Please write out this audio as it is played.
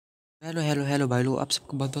Hello hello hello भाई लोग, आप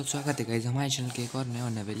सबका बहुत बहुत स्वागत है गाइस हमारे चैनल के एक और नए और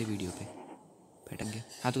नवेली वीडियो पे। भटक गया।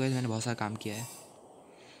 हाँ तो गाइस मैंने बहुत सारा काम किया है,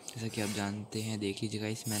 जैसा कि आप जानते हैं। देख लीजिए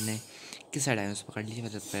गाइस, मैंने किस साइड आया पकड़ लीजिए।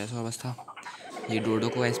 मतलब पहला बस था ये डोडो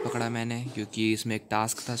को गाइस पकड़ा मैंने, क्योंकि इसमें एक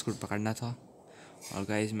टास्क था, इसको पकड़ना था। और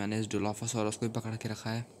गाइस मैंने इस डोलोफोसाurus को भी पकड़ के रखा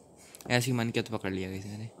है, ऐसे ही मन किया तो पकड़ लिया गाइस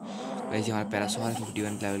मैंने। गाइस हमारा पैरासोर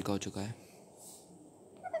 51 लेवल का हो चुका है।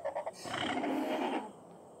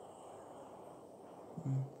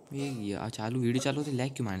 ये चालू वीडियो चालू होती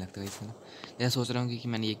लाइक क्यों मारने लगता है इसमें। ऐसा सोच रहा हूँ कि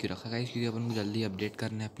मैंने ये क्यों रखा है, क्योंकि अपन को जल्दी अपडेट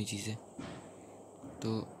करना है अपनी चीज़ें।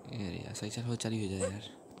 तो यार सही चल ही हो जाए यार,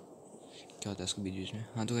 क्या होता है इसको बीच बीच में।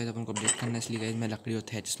 हाँ तो गाइस अपन को अपडेट करना है, इसलिए गाइस मैं लकड़ी और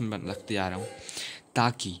थैच में रखते जा रहा हूँ,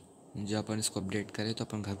 ताकि जब अपन इसको अपडेट करें तो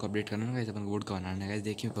अपन घर को अपडेट करना है गाइस। अपन वुड का बनाना है गाइस।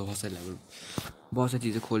 देखिए बहुत सारे लेवल, बहुत सारी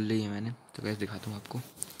चीज़ें खोल ली है मैंने, तो गाइस दिखाता हूँ आपको।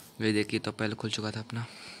 ये देखिए, तो पहले खुल चुका था अपना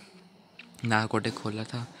नारकोटिक खोला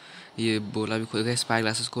था, ये बोला भी खोल गया, स्पाई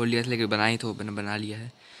ग्लासेस खोल लिया था, लेकिन बनाई तो मैंने बना लिया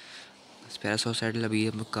है। पैरासोसाइडल अभी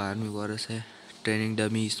कार्निवोरस है, training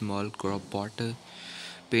dummy, small crop pot,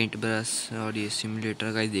 paint brush और ये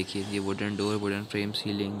सिमुलेटर। गाइस देखिए, ये wooden door, wooden frame,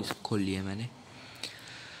 ceiling सब खोल लिया मैंने।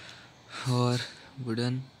 और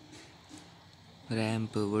wooden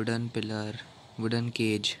ramp, wooden pillar, wooden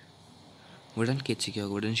cage. Wooden cage से क्या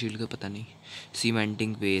होगा, वुडन शील्ड का पता नहीं।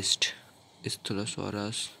 सीमेंटिंग वेस्ट,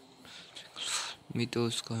 स्थिलोसोरस भी तो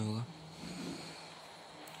उसका होगा।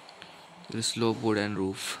 Slope wooden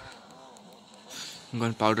roof,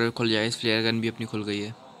 gun powder खुल जाएगा। इस फ्लेयर गन भी अपनी खुल गई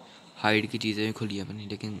है। हाइड की चीज़ें भी खुली है अपनी,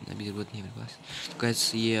 लेकिन अभी ज़रूरत नहीं है मेरे पास। तो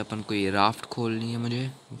कैसे ये अपन को ये राफ्ट खोलनी है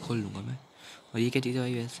मुझे, खोल लूँगा मैं। और ये क्या चीज़ है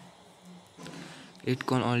भाई वैसे, it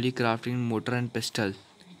cone only crafting motor and pistol,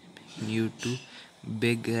 new to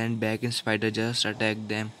big and back in spider, just attack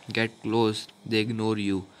them, gate close they ignore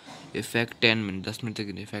you. Effect 10 minute, 10 minute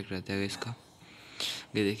तक इफेक्ट रहता है इसका।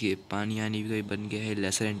 ये देखिए, पानी आनी भी बन गया है,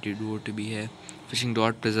 लेसर एंटीडोट भी है, fishing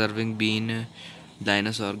dot, preserving been,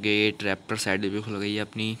 dinosaur gate, Raptor side भी खुल गई है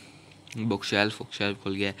अपनी, बुक शेल्फ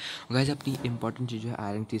खुल गया है। और गाइस अपनी इंपॉर्टेंट चीज़ जो है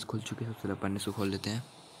आयरन चीज़ खुल चुकी है। सबसे पहले अपन इसको खोल लेते हैं,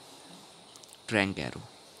 ट्रैंक एरो।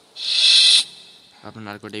 अपना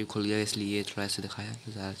नारकोटिक खुल गया, इसलिए थोड़ा ऐसे दिखाया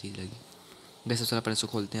तो ज़्यादा चीज़ लगी। गाइस सबसे पहले अपन इसको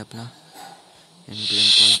खोलते हैं अपना एनग्रेम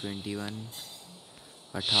 21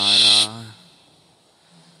 18,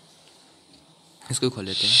 इसको ही खोल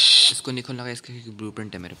लेते हैं। इसको नहीं खोलना, इसका ब्लू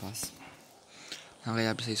प्रिंट है मेरे पास। हाँ भाई,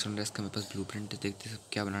 आप सही सुन रहे हैं, इसका मेरे पास ब्लू प्रिंट है। देखते सब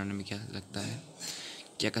क्या बनाने में क्या लगता है,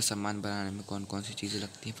 क्या क्या सामान बनाने में कौन कौन सी चीज़ें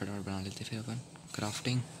लगती हैं, फटाफट बना लेते हैं फिर अपन।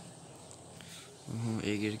 क्राफ्टिंग,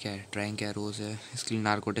 एक ये क्या है, ट्रैंक एरोज है, इसके लिए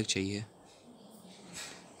नारकोटिक चाहिए।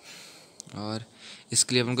 और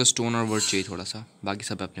इसके लिए अपन को स्टोन और वुड चाहिए थोड़ा सा, बाकी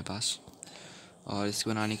सब है अपने पास। और इसके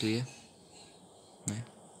बनाने के लिए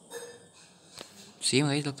सेम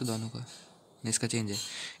है लगता दोनों का, इसका चेंज है।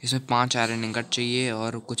 इसमें 5 आयरन इंगट चाहिए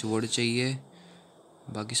और कुछ वुड चाहिए,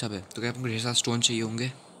 बाकी सब है। तो क्या अपन को ढेर सारा स्टोन चाहिए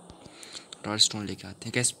होंगे, और स्टोन लेके आते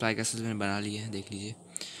हैं। कैसे स्पाई कैसे मैंने बना लिए हैं, देख लीजिए।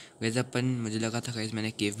 वैसे अपन, मुझे लगा था गाइस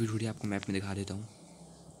मैंने केव भी ढूंढी, आपको मैप में दिखा देता हूँ।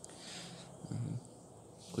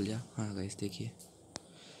 खुल जा। हाँ गाइस देखिए,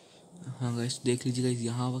 हाँ गाइस देख लीजिए गाइस,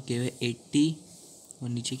 यहाँ वो केव है 80, और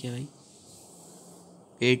नीचे क्या भाई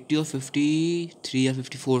 80 और 53 या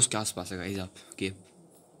 54 के आसपास है गाइस आप केव।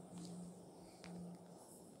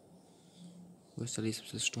 बस चलिए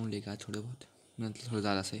सबसे स्टोन लेके आए थोड़े बहुत, मतलब थोड़ा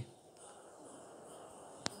ज़्यादा से।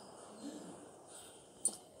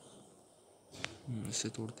 इससे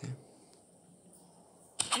तोड़ते हैं,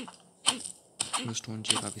 स्टोन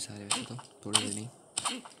चाहिए काफ़ी सारे, वैसे तो थोड़े से नहीं।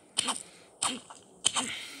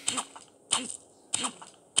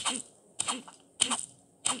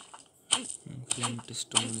 फ्लिंट,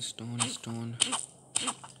 स्टोन स्टोन स्टोन,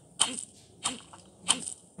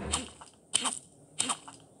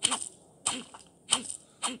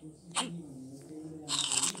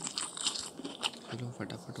 चलो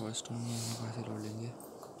फटाफट, और स्टोन कहाँ से तोड़ लेंगे।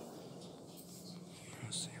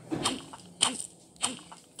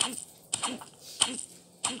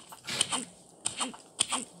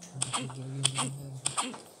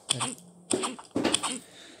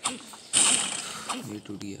 ये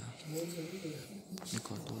टूट गया,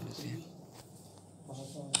 एक और तोड़ लेते हैं।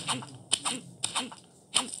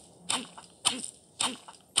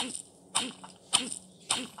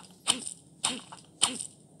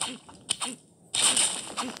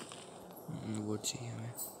 वुड चाहिए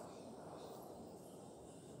हमें।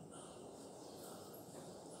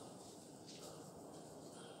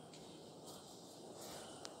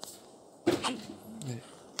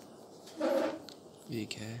 ये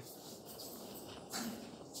क्या है,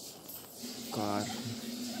 कार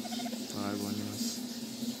कार्बोनस,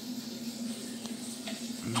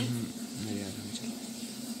 मेरे यार हम चल।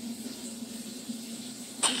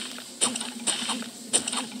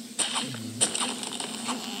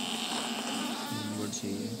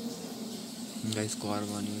 गाइस कार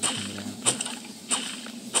बनी घूम रहे हैं यहाँ पे।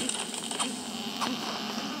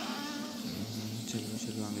 चलो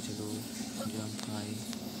चलो आगे चलो, जंप हाई।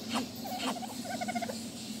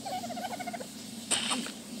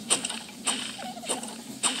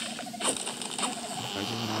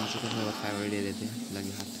 फाइव दे देते हैं,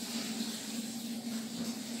 लगे हाथ।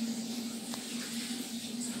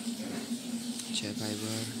 छः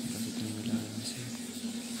फाइबर बस इतनी मिला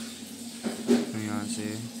यहाँ से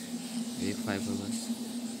एक फाइबर बस,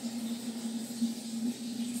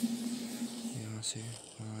 यहाँ से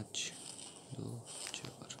 5 2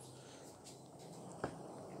 4।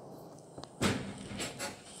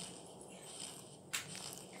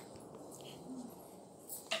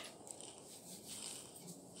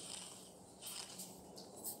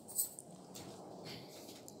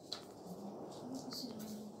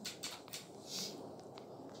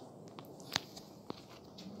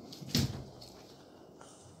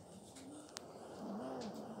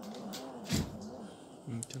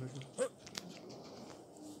 चलो चलो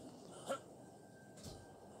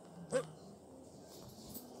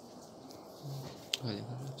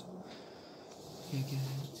क्या क्या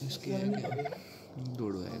है इसके, है क्या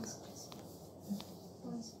डोडो आएगा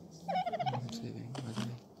सेविंग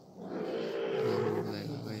आएगा।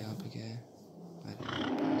 यहाँ पे क्या है,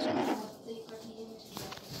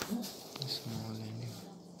 स्मॉल एंडिंग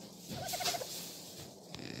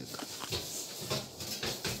एक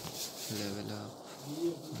लेवल अप।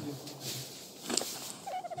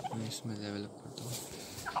 मैं इसमें लेवल अप करता हूँ।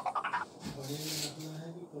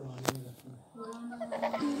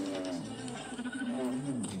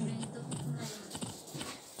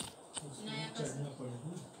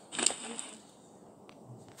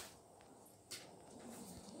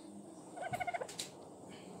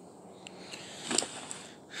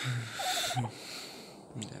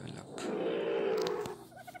 Level up,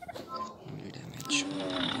 damage.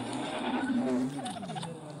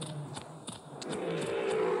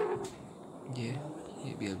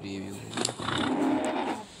 ये भी अब ये भी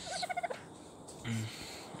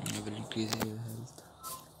इंक्रीज योर हेल्थ।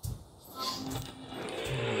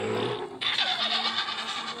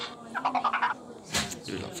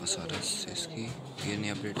 इसकी ये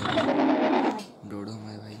नहीं अपडेट है। डोडो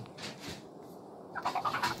हमारे भाई,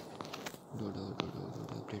 डोडो डोडो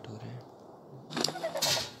डोडो अपडेट हो रहे हैं।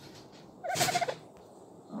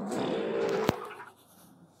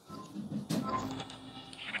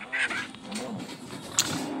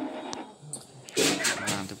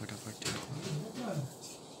 तो फटाफट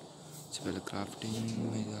सबसे पहले क्राफ्टिंग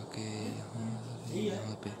में जाके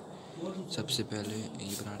यहाँ पे सबसे पहले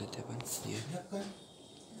ये बना लेते हैं अपन, ये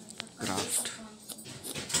क्राफ्ट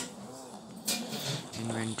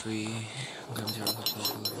इन्वेंट्री।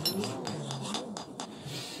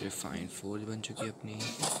 रिफाइंड फोर्ज बन चुकी है अपनी,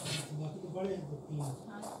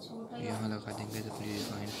 यहाँ लगा देंगे अपनी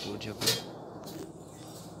रिफाइंड फोर्ज। अपन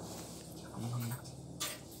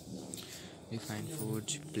refined forge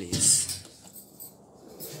place,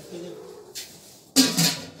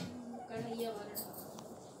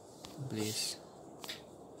 place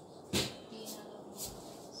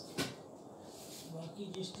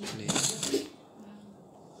place,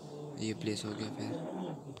 ये प्लेस हो गया।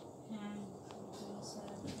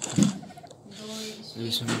 फिर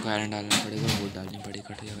इसमें आयरन डालना पड़ेगा, वोट डालनी पड़ेगी।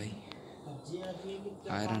 कट गया भाई,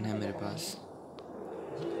 आयरन है मेरे पास,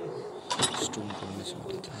 स्टोन को मिस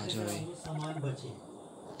मत। अच्छा भाई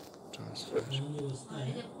ट्रांसफर,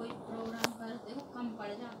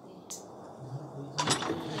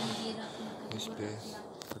 इस पे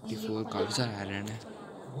 44 काफ़ी सारा आयरन है।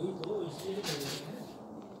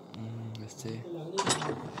 वैसे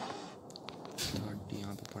 30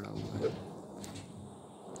 यहाँ पे पड़ा हुआ है,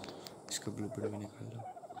 इसका ब्लूप्रिंट भी निकाल लो,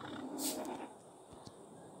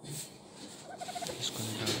 इसको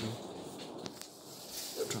निकाल दो।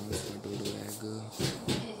 ट्रांसफर डोडो एग,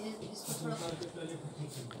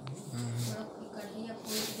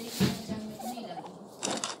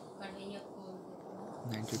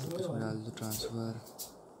 92% डाल दो। ट्रांसफ़र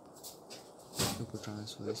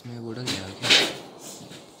ट्रांसफ़र, इसमें वो डल गया क्या?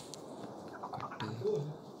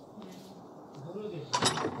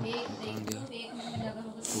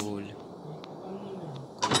 कोल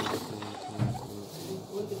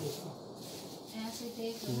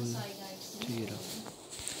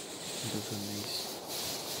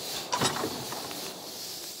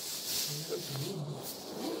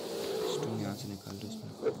स्टोन यहाँ से निकाल दो, इसमें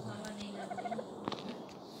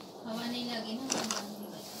हवा नहीं लगी ना,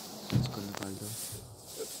 इसको निकाल दो।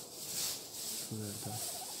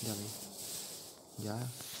 जा भाई जा,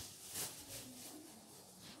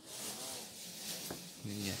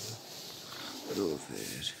 मिल जाएगा। तो फिर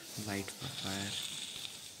लाइट फॉर फायर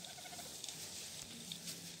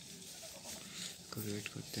को वेट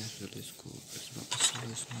करते हैं। चलो इसको वापस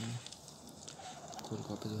चलो इसमें खोल को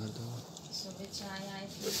वापस भर दो। सुबह चाय आए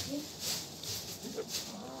थी,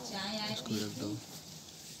 चाय आए इसको रख दो,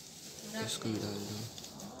 इसको भी डाल दो।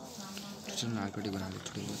 चलो नारकोटिक बना लो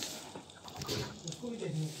थोड़ी बहुत,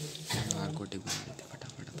 नारकोटिक बना लेते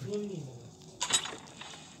फटाफट अपन।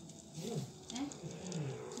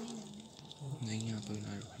 नहीं यहाँ पर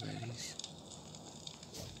नार्को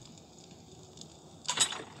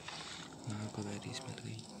बैरीज मिल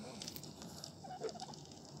गई।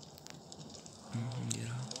 ये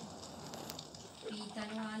रहा। पीतल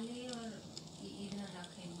वाले और इधर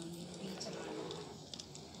रखे होंगे बीच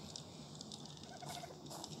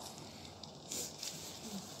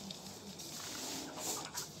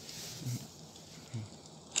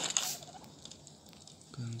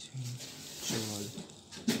वाले।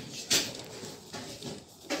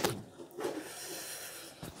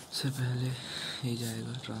 से पहले ये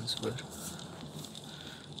जाएगा ट्रांसफ़र।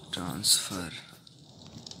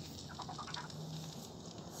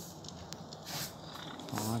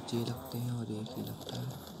 5 ये लगते हैं और 1 ही लगता है।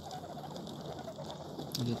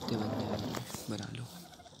 जितने बंदे हैं बना लो।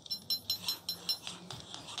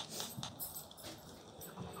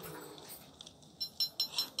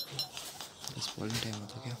 बस बॉलिंग टाइम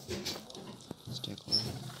होता क्या? स्टैक और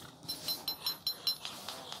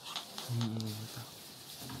नहीं होता।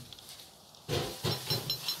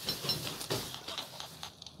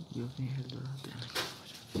 जो भी है और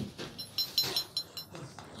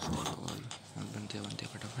बनते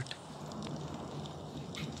फटाफट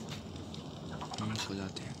सो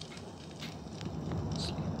जाते हैं।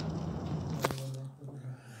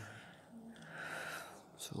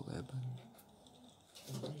 सो गए अपन,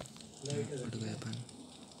 उठ गए अपन।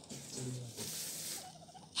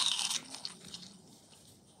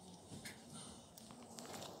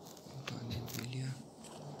 पानी पी लिया,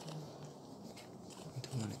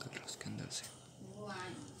 धुआं निकल रहा उसके अंदर से।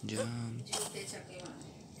 जाम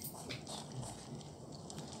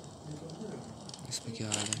इसमें क्या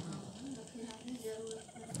हाल है?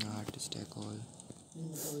 आर्ट स्टैक ऑल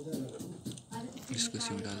इसको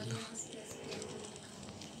सिम डाल दो।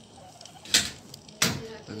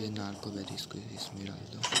 अभी नार्को बैरीज को इसमें डाल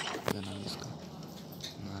दो। क्या नाम इसका?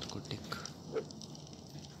 नार्कोटिक।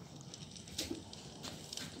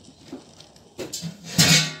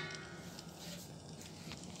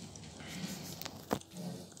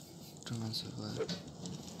 ट्रांसफर।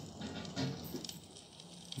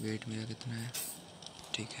 वेट मेरा कितना है?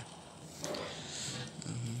 ठीक है।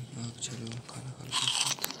 अब चलो खाना खा लो।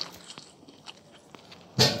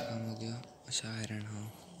 काम हो गया। अच्छा आयरन, हाँ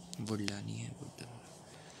वुड लानी है।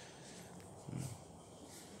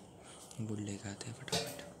 वुड लेके आते हैं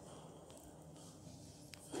फटाफट।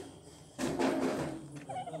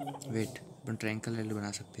 वेट अपन ट्रैंकुलाइजर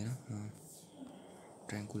बना सकते हैं ना? हाँ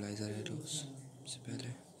ट्रैंकुलाइजर है रोज से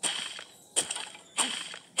पहले।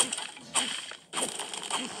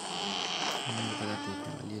 मुझे पता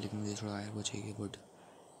टूटने वाली है लेकिन मुझे थोड़ा आयर वो चाहिए वुड,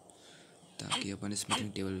 ताकि अपन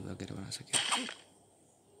स्मिथिंग टेबल वगैरह बना सकें।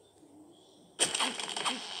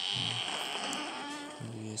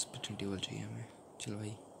 ये स्मिथिंग टेबल चाहिए हमें। चलो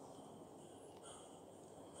भाई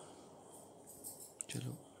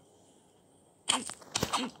चलो।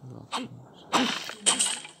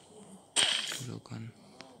 रोकन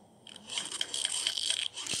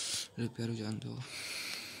रिपेयर जान दो।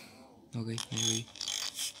 हो गई नहीं हुई?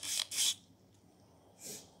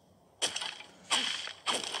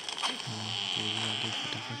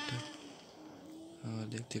 फटाफट और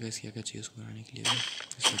देखते हैं क्या क्या चाहिए उसको बनाने के लिए।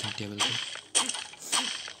 स्मिथिंग टेबल को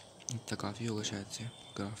इतना काफ़ी होगा शायद से।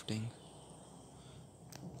 क्राफ्टिंग,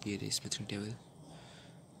 ये रही स्मिथिंग टेबल।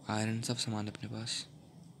 आयरन सब सामान अपने पास।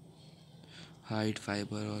 हाइट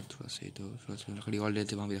फाइबर और थोड़ा सा लकड़ी और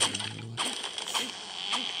लेते वहाँ भी रख लेंगे।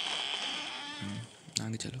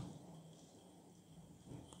 आगे चलो।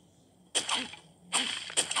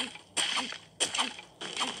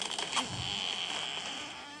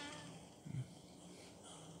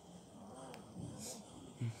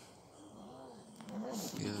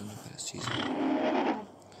 चीज़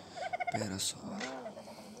पैरासोल।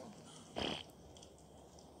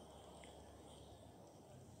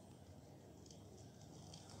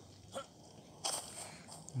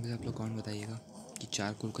 मुझे आप लोग कौन बताइएगा कि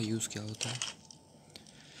चारकोल का यूज़ क्या होता है?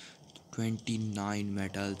 29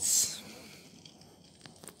 मेटल्स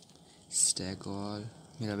स्टैक ऑल।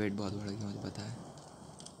 मेरा वेट बहुत बढ़ गया मुझे पता है।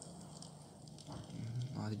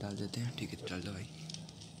 आधी डाल देते हैं। ठीक है डाल दो भाई।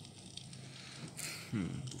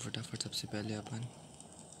 फटाफट सबसे पहले अपन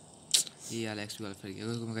ये वाला एक्सपी वाला फिर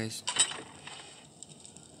गया गाइस।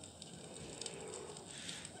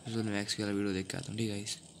 तो मैं एक्स वाला वीडियो देख के आता हूँ, ठीक है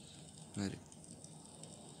गाइस। अरे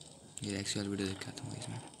ये एक्स वाला वीडियो देख के आता हूँ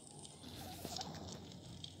इसमें।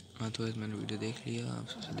 हाँ तो मैंने वीडियो देख लिया, आप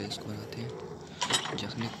सबसे पहले इसको बनाते हैं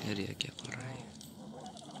जखने। अरे यार क्या खोल रहा है,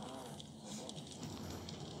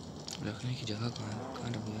 रखने की जगह कहाँ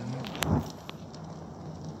रखूँ यार मैं,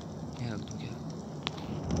 यहाँ रख दूँ क्या?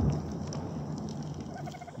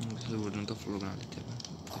 वुडन का फ्लोर बना देते हैं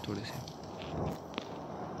अपन थोड़े से,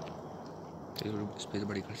 स्पेस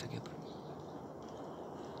बड़ी कर सके अपन।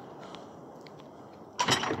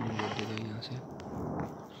 दे दो यहाँ से,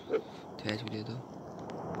 थैच भी दे दो।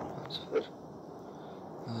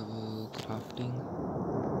 अब क्राफ्टिंग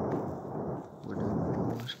वुडन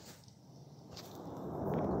फ्लोर,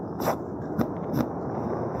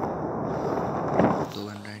 दो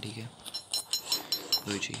बन रहा है, ठीक है,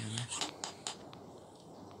 दो ही चाहिए हमें।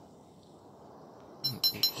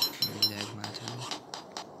 लैग मार चलो,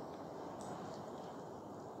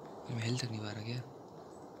 मैं हिल तक नहीं पा रहा क्या?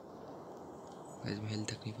 मैं हिल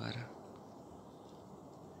तक नहीं पा रहा।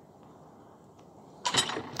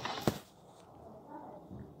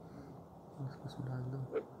 उसको डाल दो,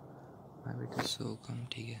 माय वेट इज सो कम,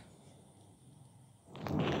 ठीक है।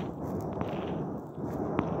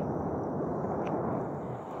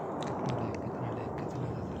 कितना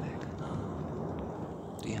लैग,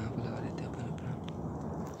 तो यहाँ पर लगा देते हैं अपन अपना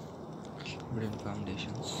वुडन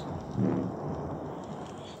फाउंडेशंस।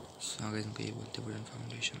 आगे इनको ये बोलते हैं वुडन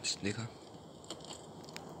फाउंडेशंस, देखा?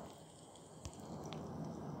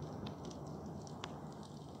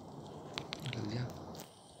 लग गया।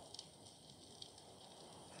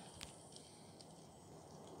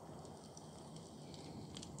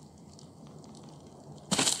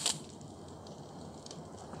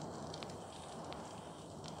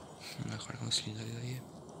 मैं खड़ा हूँ इसलिए लगेगा ये।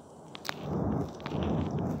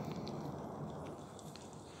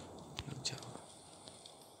 लग जाओ।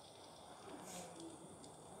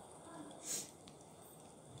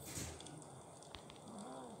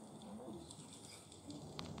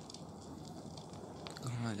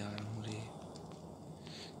 कहाँ जा रहा हूँ रे?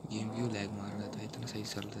 गेम क्यों लैग मार रहा था, इतना सही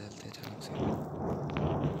चलते चलते अचानक से।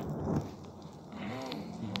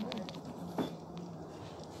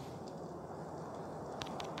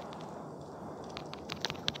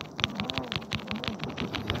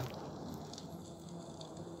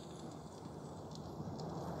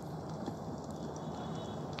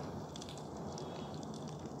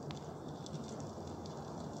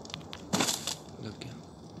 लग गया।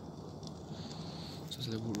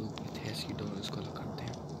 सबसे पहले ऐसी डोर इसको अलग करते हैं।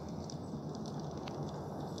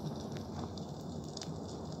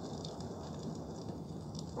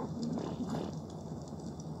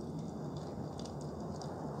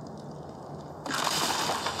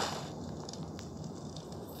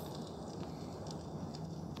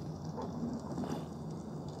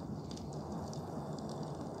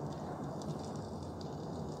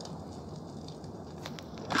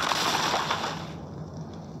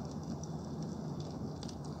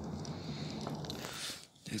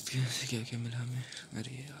 इसके से क्या क्या मिला हमें?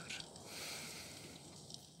 अरे यार,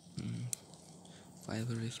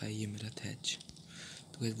 फाइबर रिफाई ये मिला थैच।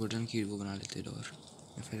 तो इस वुडन की वो बना लेते डोर,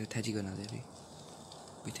 या फिर थैच ही बना दे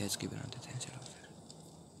अभी थैच की बना देते हैं। चलो फिर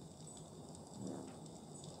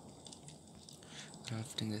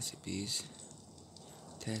क्राफ्टिंग रेसिपीज,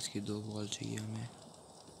 थैच की 2 बॉल चाहिए हमें,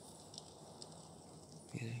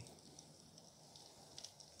 ये रही।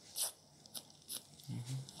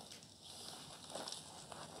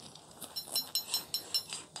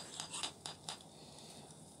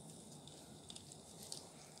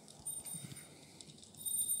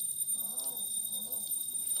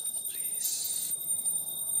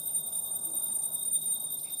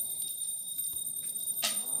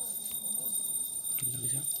 लग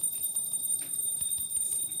जा।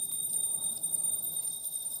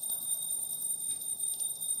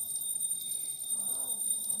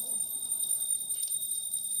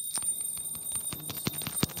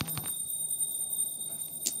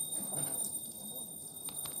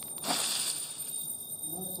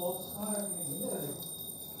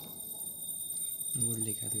 वो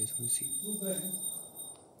लेके आते थोड़ी सी।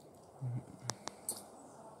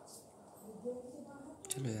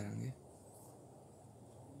 चलो यार आगे।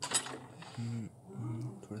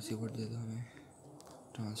 थोड़ा सी वोट दे दो हमें,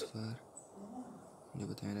 ट्रांसफ़र। मुझे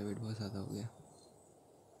पता है मेरा वेट बहुत ज़्यादा हो गया।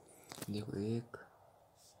 देखो 1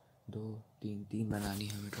 2 3 बनानी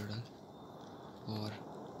है हमें टोटल, और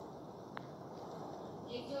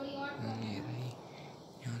ये रही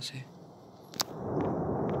यहाँ से।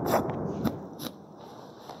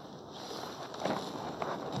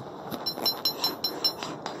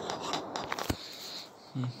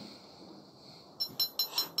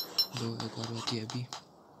 बनती है अभी।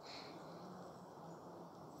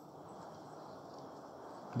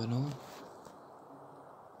 बनो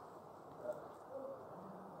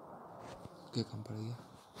क्या काम पड़ गया।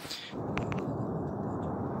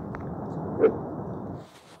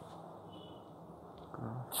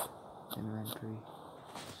 इन्वेंटरी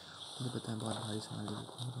मुझे पता है बहुत भारी सामान लेके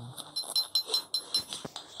घूम रहा हूँ।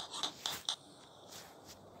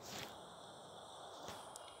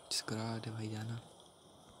 जिसका है भाई जाना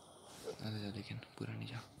आधा जा, लेकिन पूरा नहीं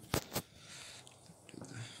जा।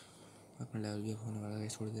 अपना लेवल भी होने वाला है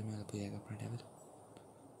थोड़ी देर में, आ जाएगा अपना लेवल।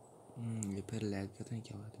 ये फिर लैग करता नहीं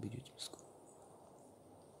क्या हो रहा था वीडियो में, इसको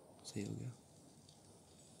सही हो गया।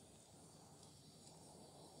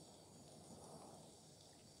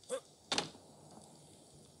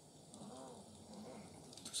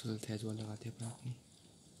 तो चल थैच वॉल लगाते हैं अपनी।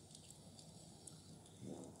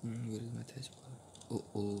 Where is my thatch wall. ओ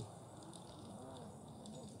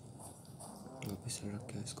वापस से रख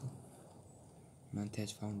गया इसको। मैंने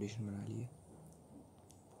थैच फाउंडेशन बना ली है।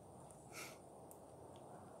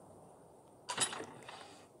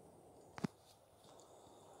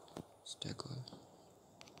 Stack all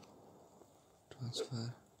transfer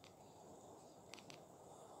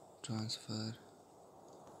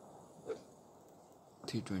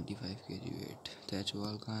 325 kg wait. Thatch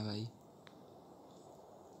wall कहाँ है भाई?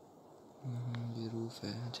 ये रूफ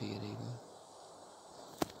है, अच्छा ये रहेगा।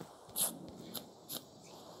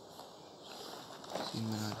 सीन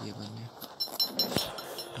बना दिया बनने,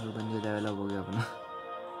 और बन गया, डेवलप हो गया अपना।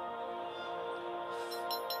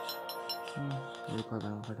 एक और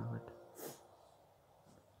बनाओ फटाफट।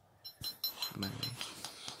 बन गई।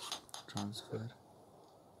 ट्रांसफ़र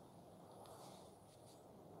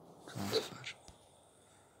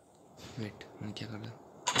वेट, मैंने क्या कर रहा?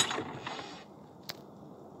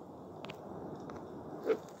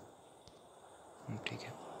 ठीक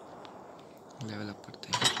है, लेवल अप करते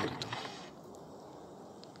हैं।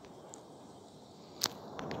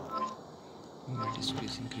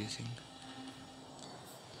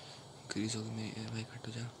 इंक्रीज होगी मेरी एयर भाई, कट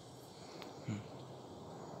हो जा।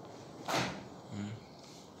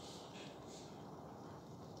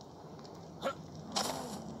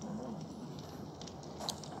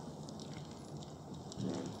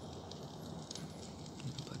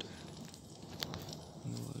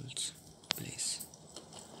 Walls, place.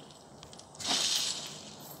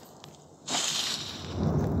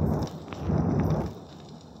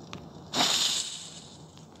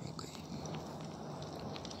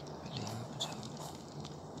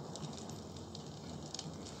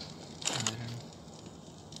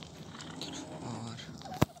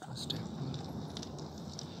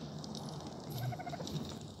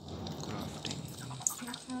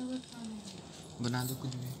 बना दो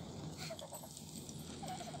कुछ भी।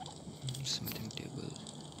 Smithing table,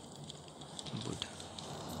 would.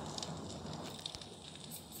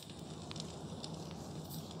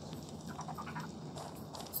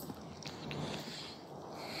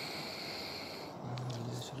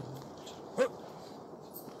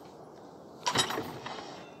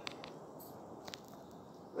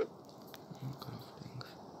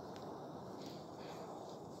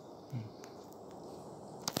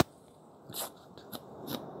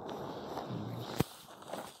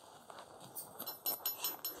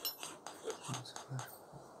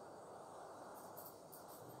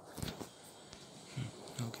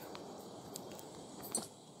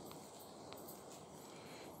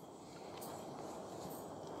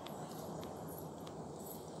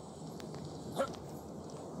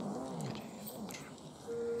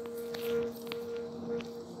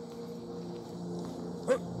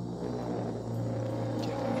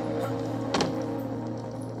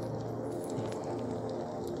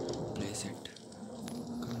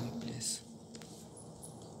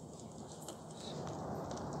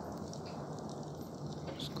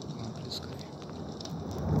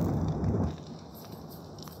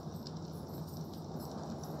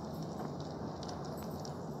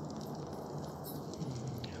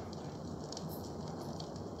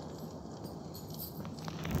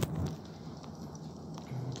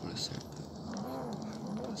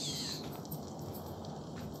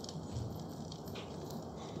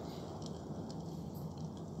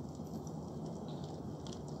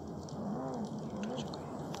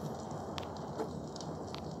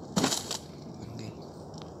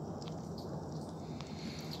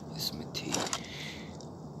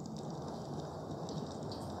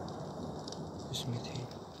 इसमें थी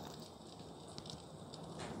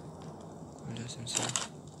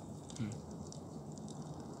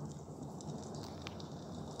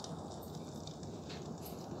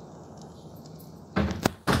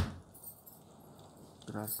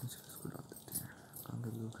इसको डाल देते हैं।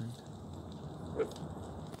 सेकंड।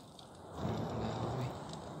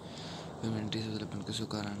 इन्वेंटरी से अपन को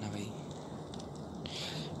सुखा रहना भाई।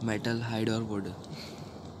 मेटल, हाइड और वुड।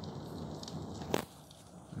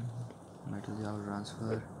 मेटल जाओ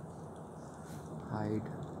ट्रांसफ़र, हाइड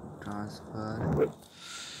ट्रांसफ़र,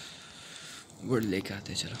 वुड लेके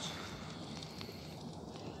आते चलो।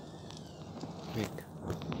 वेट,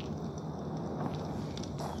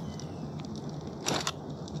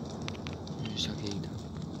 हमेशा यही था।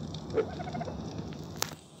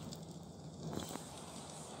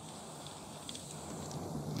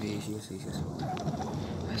 ये सही से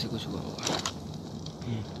ऐसे कुछ हुआ होगा।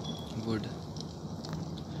 Would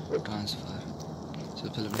transfer. सबसे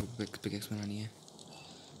पहले अपने पिकेक्स बनानी है।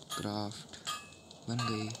 क्राफ्ट बन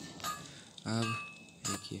गई। अब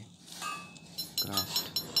देखिए क्राफ्ट,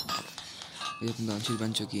 ये अपनी दोनों चीज़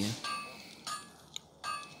बन चुकी है।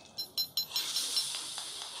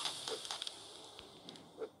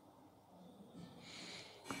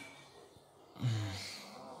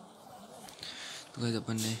 तो गाइस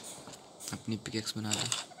अपन ने अपनी पिकेक्स बना ली।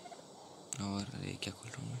 और अरे क्या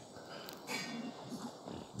खोल रहा हूँ मैं।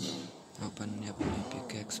 अपन ने अपनी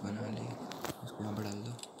पिकेक्स बना ली। इसको यहाँ पर डाल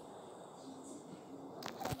दो,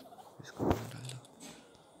 इसको यहाँ डाल दो।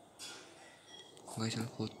 गाइस चलो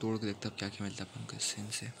खुद तोड़ के देखते अब क्या क्या मिलता है अपन को इस सीन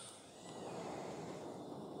से।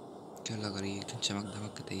 क्या लग रही है चमक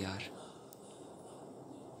धमक के तैयार।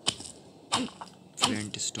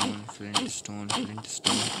 Flint stone, flint stone, flint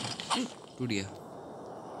stone. टूट गया,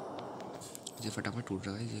 ये फटाफट टूट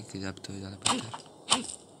रहा है। ये जब तो ज़्यादा पड़ता है,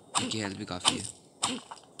 इनकी हेल्थ भी काफ़ी है।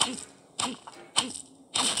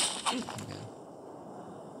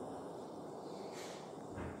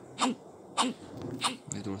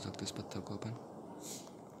 नहीं तोड़ सकते इस पत्थर को अपन।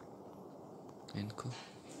 इनको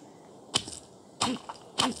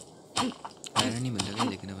आयरन नहीं मिल रहा है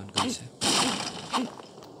लेकिन अपन को इससे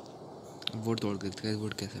वुड तोड़ के देखते हैं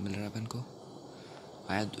वुड कैसे मिल रहा है अपन को।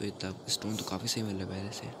 आया तो इतना स्टोन तो काफ़ी सही मिल रहा है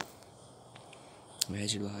पहले से। वह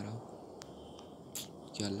चिड़ बाहर आओ,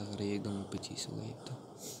 क्या लग रहा है एकदम पे चीज़ हो गई एक तो।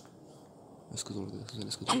 इसको तोड़ दो,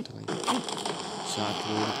 इसको तोड़ते भाई। 7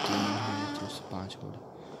 वुड 3 है तो 5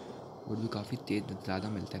 वुड भी काफ़ी तेज ज़्यादा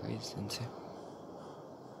मिलता है गाइस इनसे।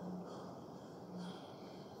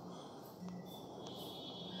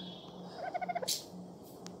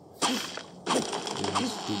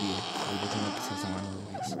 सामान हो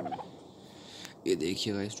गया। ये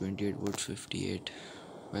देखिए गाइस 28 वुड 58।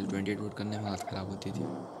 वेल 28 वुड करने में हालत ख़राब होती थी।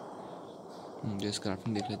 जो इस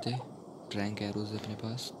क्राफ्टिंग देख लेते हैं। ट्रैंक एरोज अपने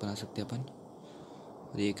पास बना सकते हैं अपन।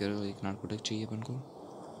 और एक एरो एक नार्कोटिक चाहिए अपन को।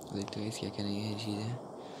 देखते हैं क्या क्या नहीं है चीज़ें।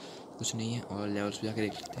 कुछ नहीं है। और लेवल्स पे जाकर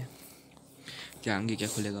देख लेते हैं क्या आगे क्या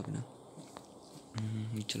खुलेगा अपना।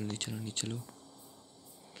 नहीं चलो नहीं चलो नहीं चलो।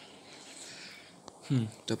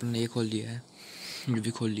 तो अपने ये खोल दिया है, ये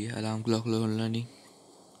भी खोल लिया। अलार्म क्लॉक खोलना नहीं,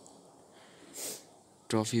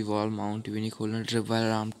 ट्रॉफी वॉल माउंट भी नहीं खोलना, ट्रिप वाला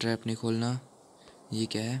अलार्म ट्रैप नहीं खोलना। ये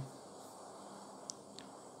क्या है,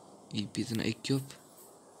 इतना इक्विप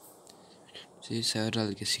से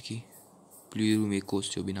सेवरल किसी की ब्लू रूम एक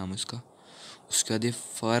कोस्ट जो भी नाम उसका। उसके बाद ये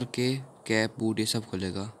फर के कैप बूट ये सब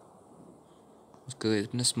खुलेगा। उसका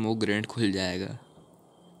इतना स्मोक ग्रेनेड खुल जाएगा।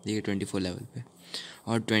 देखिए 24 लेवल पे।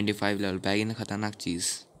 और 25 लेवल पे आएगी ना खतरनाक चीज़,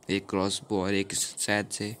 एक क्रॉस बो और एक शायद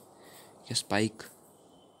से क्या spike.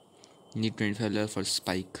 Need 25 level for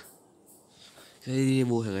spike. ये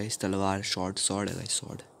वो है इस तलवार शॉर्ट सॉर्ड है गाइस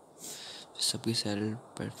सॉर्ड। सबकी सैडल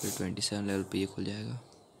पर फिर 27 लेवल पे ये खुल जाएगा।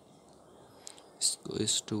 इसको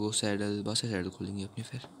इस टू सैडल बहुत से सैडल खुलेंगे अपनी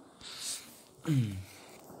फिर।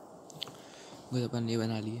 वो अपन ये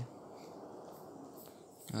बना लिए।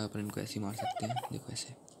 अपन इनको ऐसे ही मार सकते हैं, देखो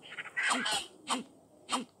ऐसे।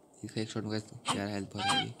 इसका एक शॉट में यार हेल्प हो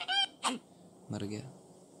रही है, मर गया।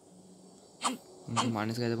 उनको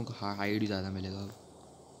मारने से अपन को हाइड भी ज़्यादा मिलेगा अब।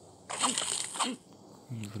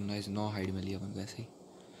 नाइस 9 हाइड मिली अपन को ऐसे ही।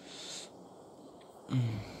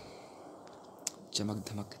 चमक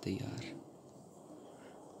धमक के तैयार।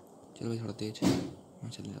 चलो भाई थोड़ा तेज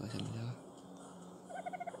चलने लगा चलने लगा।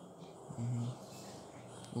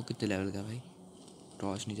 वो कितने लेवल का भाई,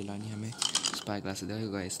 टॉर्च नहीं जलानी हमें। स्पाई ग्लासेस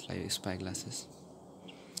देखो गाइस, स्पाई ग्लासेस।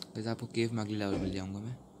 वैसे आपको केव में अगले लेवल मिल जाऊंगा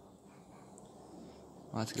मैं।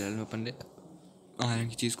 आज के लेवल में अपन ने आयरन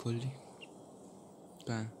की चीज़ खोल ली।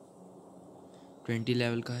 कहाँ 20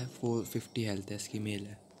 लेवल का है, 450 हेल्थ है इसकी, मेल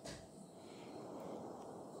है।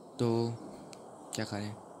 तो क्या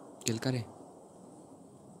करें, किल करें।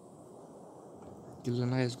 किल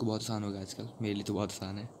करना है इसको बहुत आसान हो गया आजकल, मेरे लिए तो बहुत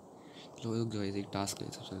आसान है। चलो जो एक टास्क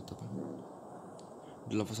है सबसे तो अपन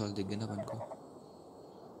डुलोफोसॉरस दिख गया ना अपन को।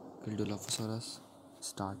 किल डुलोफोसॉरस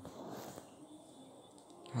स्टार्ट।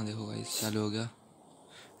 हाँ देखो गाइस चालू हो गया।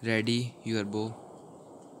 रेडी योर बो,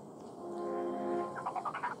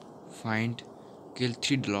 फाइंड किल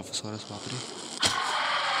 3 डिलोफोसॉरस। बाप रे,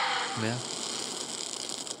 गया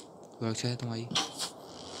सुरक्षा है तुम्हारी।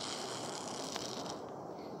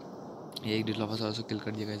 एक डिलोफोसॉरस को किल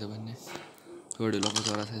कर दिया गाइस अपन ने। तो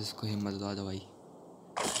डिलोफोसॉरस है जिसको हिम्मत दो, आ जाओ भाई,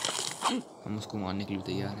 हम उसको मारने के लिए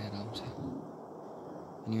तैयार हैं आराम से।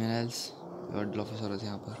 Anyone else? और डिलोफोसॉरस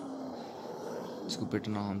यहाँ पर, इसको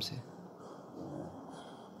पिटना हमसे।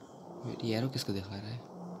 ये एरो किसको दिखा रहा है?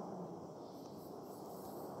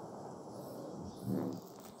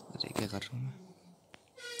 अरे क्या कर रहा हूँ मैं?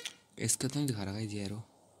 इसका तो नहीं दिखा रहा ये एरो,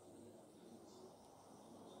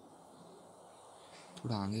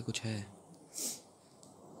 थोड़ा आगे कुछ है।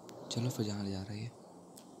 चलो फिर जहाँ ले जा रहा है ये,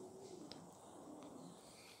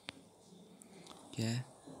 क्या है?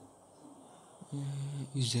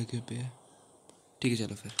 इस जगह पे है। ठीक है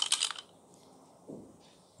चलो फिर।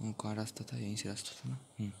 वो कहाँ रास्ता था? यहीं से रास्ता था ना।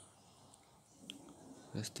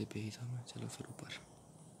 रास्ते पे ही था मैं। चलो फिर ऊपर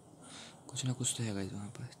कुछ ना कुछ तो है गाइस वहाँ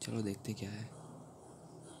पर। चलो देखते क्या है।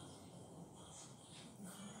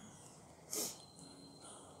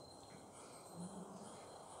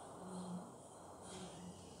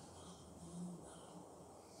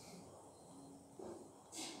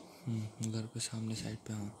 घर पे सामने साइड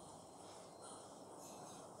पे। हाँ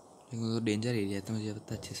लेकिन वो तो डेंजर एरिया है तो मुझे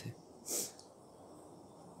पता अच्छे से।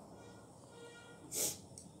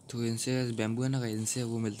 तो इनसे बैम्बू है ना गाइस, इनसे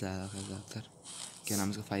वो मिलता है ज़्यादातर। क्या नाम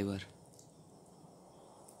है इसका? फाइबर।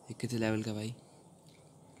 ये कितने लेवल का भाई?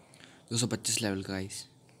 225 लेवल का गाइस।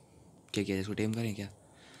 क्या किया इसको? टेम करें क्या?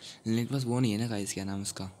 इनके पास वो नहीं है ना गाइस, क्या नाम है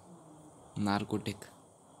उसका? नारकोटिक।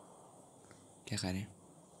 क्या करें,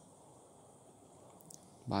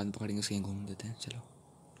 बाद में पकड़ेंगे उसके, घूम देते हैं। चलो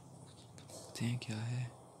देखते हैं क्या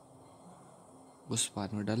है उस पार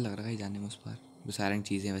में। डर लग रहा है जाने में उस पार। बस सारी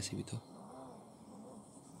चीज़ें वैसे भी तो।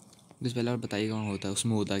 बस पहले और बताइए कौन होता है,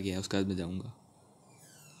 उसमें होता क्या है, उसके बाद मैं जाऊँगा।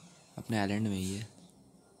 अपने आइलैंड में ही है।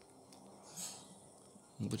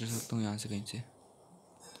 मैं पूछ सकता हूँ यहाँ से, कहीं से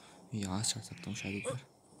यहाँ से चढ़ सकता हूँ शायद ऊपर।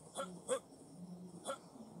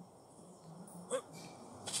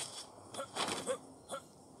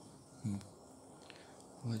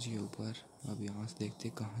 पहुँच गया ऊपर। अब यहाँ से देखते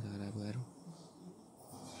कहाँ जा रहा है वो एरो।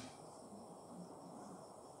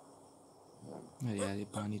 अरे यार ये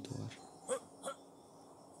पानी तो, और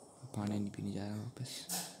पानी नहीं पीने जा रहा वापस।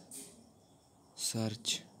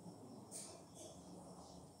 सर्च।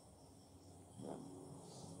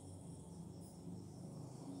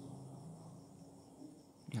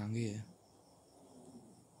 आगे है।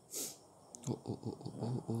 ओ ओ ओ ओ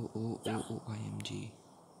ओ ओ ओ ओ IMG।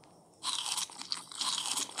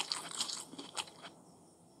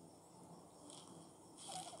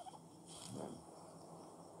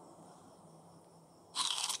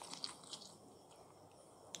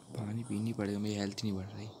 पानी पीनी पड़ेगा, मेरी हेल्थ नहीं बढ़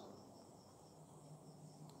रही।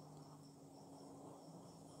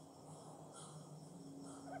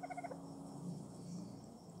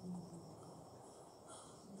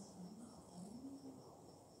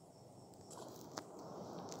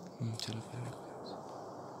 चलो फिर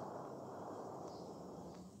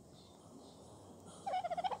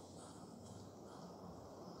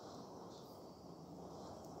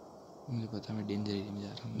मुझे पता मैं डेंजर एरिया में जा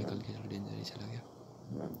रहा हूँ। निकल के चलो, डेंजर एरिया चला गया।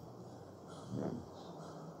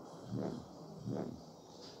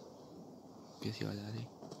 कैसी आवाज़ आ रही?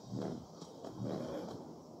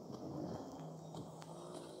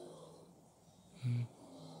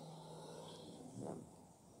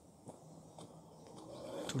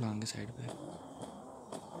 थोड़ा आगे साइड पे।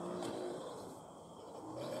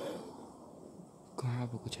 कहाँ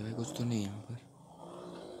पर कुछ है भाई? कुछ तो नहीं है यहाँ पर।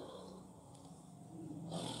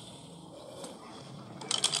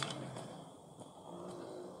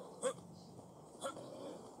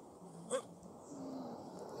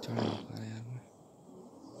 चढ़ नहीं पा रहा यार मैं।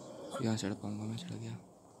 यहाँ चढ़ पाऊँगा मैं? चढ़ गया।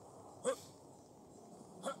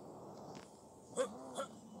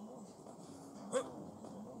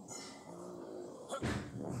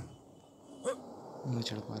 मैं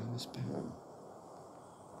चढ़ पा रहा हूँ इस पे।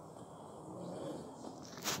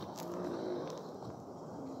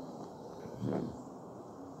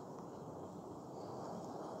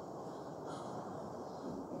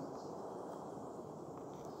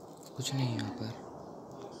 कुछ नहीं है यहाँ पर।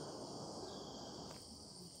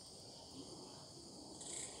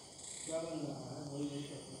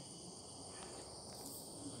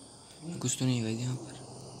 कुछ तो नहीं है गाइस यहाँ पर।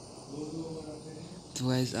 तो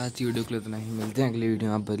गाइस आज की वीडियो के लिए इतना ही। मिलते हैं अगली वीडियो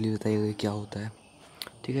में। आप बदली बताइएगा क्या होता है।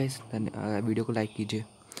 ठीक है गाइस, वीडियो को लाइक कीजिए,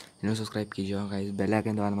 चैनल सब्सक्राइब कीजिए और गाइस बेल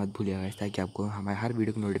आइकन दबाना मत भूलिएगा गाइस, ताकि आपको हमारे हर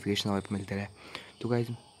वीडियो के नोटिफिकेशन और मिलते रहे। तो गाइस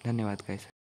धन्यवाद गाइस।